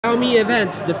Xiaomi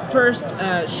event, the first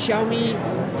Xiaomi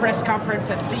press conference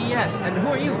at CES. And who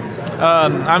are you?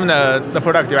 I'm the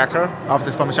product director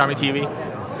from Xiaomi TV.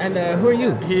 And who are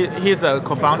you? He's a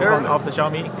co-founder of the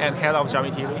Xiaomi and head of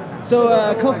Xiaomi TV.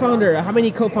 So co-founder, how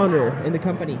many co-founder in the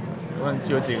company?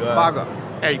 有几个8个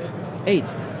 ？8。8.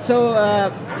 So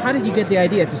how did you get the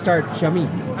idea to start Xiaomi?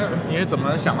 你是怎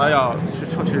么想到要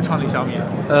去创立小米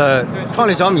的？创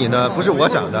立小米呢，不是我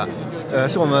想的，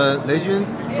是我们雷军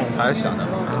总裁想的。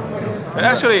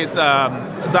Actually, the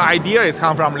idea is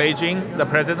come from Lei Jun, the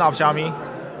president of Xiaomi.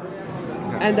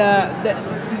 And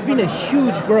there's been a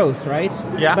huge growth, right?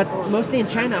 Yeah. But mostly in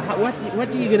China. What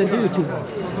are you gonna do to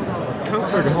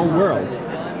conquer the whole world?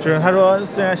 就是他说，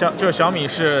虽然小米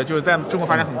就是在中国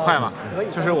发展很快嘛，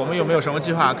就是我们有没有什么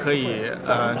计划可以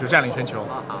就占领全球？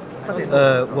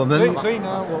我们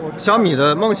小米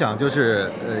的梦想就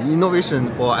是innovation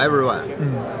for everyone。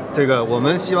这个我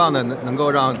们希望呢能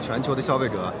够让全球的消费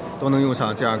者都能用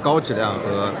上这样高质量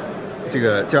和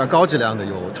这样高质量的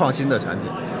有创新的产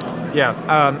品。Yeah,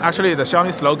 actually the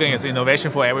Xiaomi slogan is innovation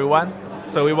for everyone.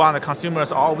 So we want the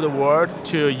consumers all over the world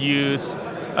to use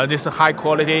this high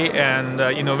quality and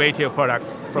innovative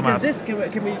products from us. This can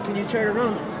you turn it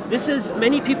around? This is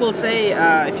many people say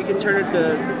if you can turn it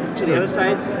to the other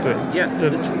side. 对 Yeah.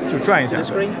 就转一下 The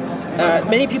screen.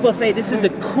 Many people say this is the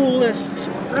coolest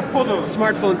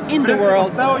smartphone in the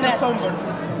world, best.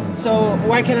 So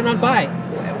why can I not buy?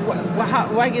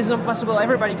 Why is it not possible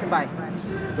everybody can buy?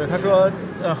 对，他说，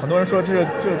很多人说这是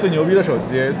最牛逼的手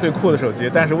机，最酷的手机，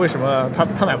但是为什么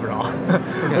他买不着？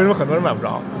为什么很多人买不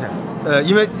着？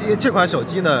因为这款手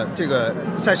机呢，这个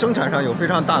在生产上有非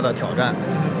常大的挑战，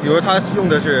比如它用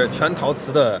的是全陶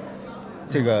瓷的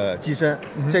这个机身，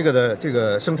这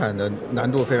个生产的难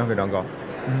度非常非常高。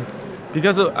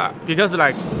Because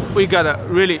like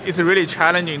it's really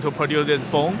challenging to produce this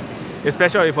phone,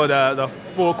 especially for the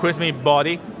full crispy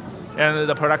body. And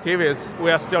the productivity is,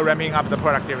 we are still ramping up the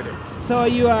productivity. So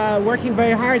you are working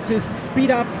very hard to speed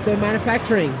up the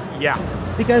manufacturing. Yeah.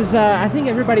 Because I think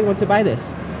everybody wants to buy this.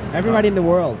 Everybody in the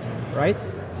world, right?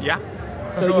 Yeah.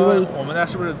 So you will. 我们呢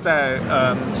是不是在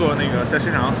做那个在市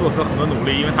场上做出了很多努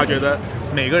力？因为他觉得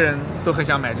每个人都很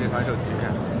想买这款手机。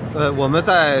我们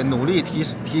在努力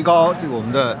提高我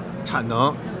们的产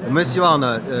能，我们希望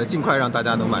呢尽快让大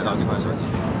家能买到这款手机。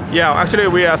Yeah, actually,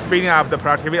 we are speeding up the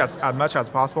productivity as much as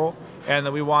possible, and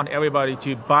we want everybody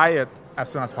to buy it as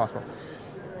soon as possible.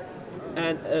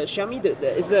 And Xiaomi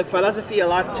is the philosophy a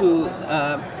lot to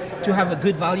have a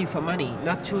good value for money,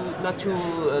 not too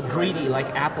greedy like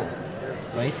Apple,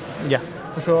 right? Yeah.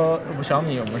 他说小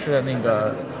米我们是那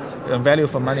个value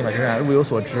for money 嘛，就是物有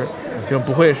所值，就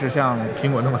不会是像苹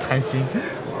果那么贪心。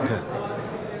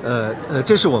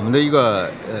这是我们的一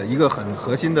个很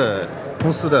核心的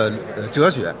公司的哲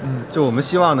学，就我们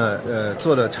希望呢，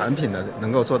做的产品呢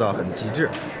能够做到很极致，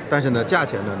但是呢价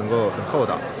钱呢能够很厚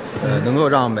道，能够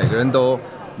让每个人都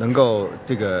能够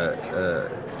这个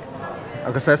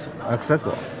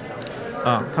accessible。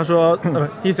他说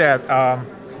he said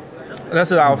this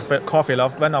is our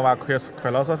one of our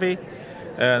philosophy,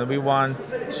 and we want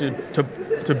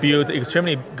to build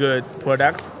extremely good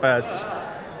products, but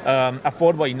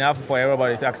affordable enough for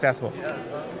everybody to accessible.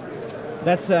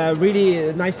 That's a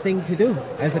really nice thing to do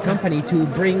as a company, to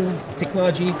bring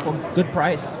technology for good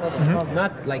price,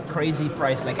 not like crazy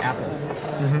price like Apple.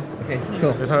 Okay,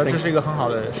 cool. 他说这是一个很好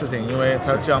的事情，因为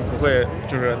他这样不会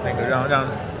就是那个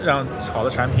让好的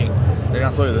产品能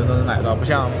让所有人都能买到，不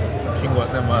像苹果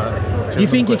那么。You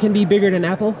think it can be bigger than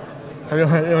Apple? 他认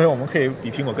为我们可以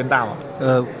比苹果更大吗？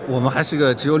我们还是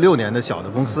个只有6年的小的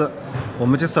公司，我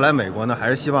们这次来美国呢，还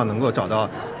是希望能够找到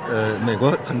美国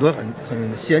很多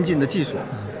很先进的技术，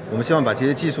我们希望把这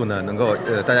些技术呢能够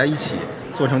大家一起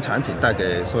做成产品带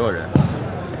给所有人。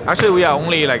Actually, we are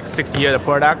only like 6 years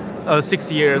product,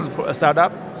 6 years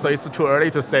startup, so it's too early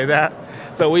to say that.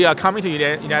 So we are coming to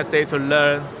United States to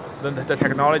learn the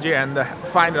technology and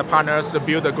find the partners to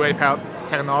build a great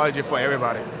technology for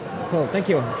everybody. Cool, thank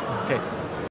you. Okay.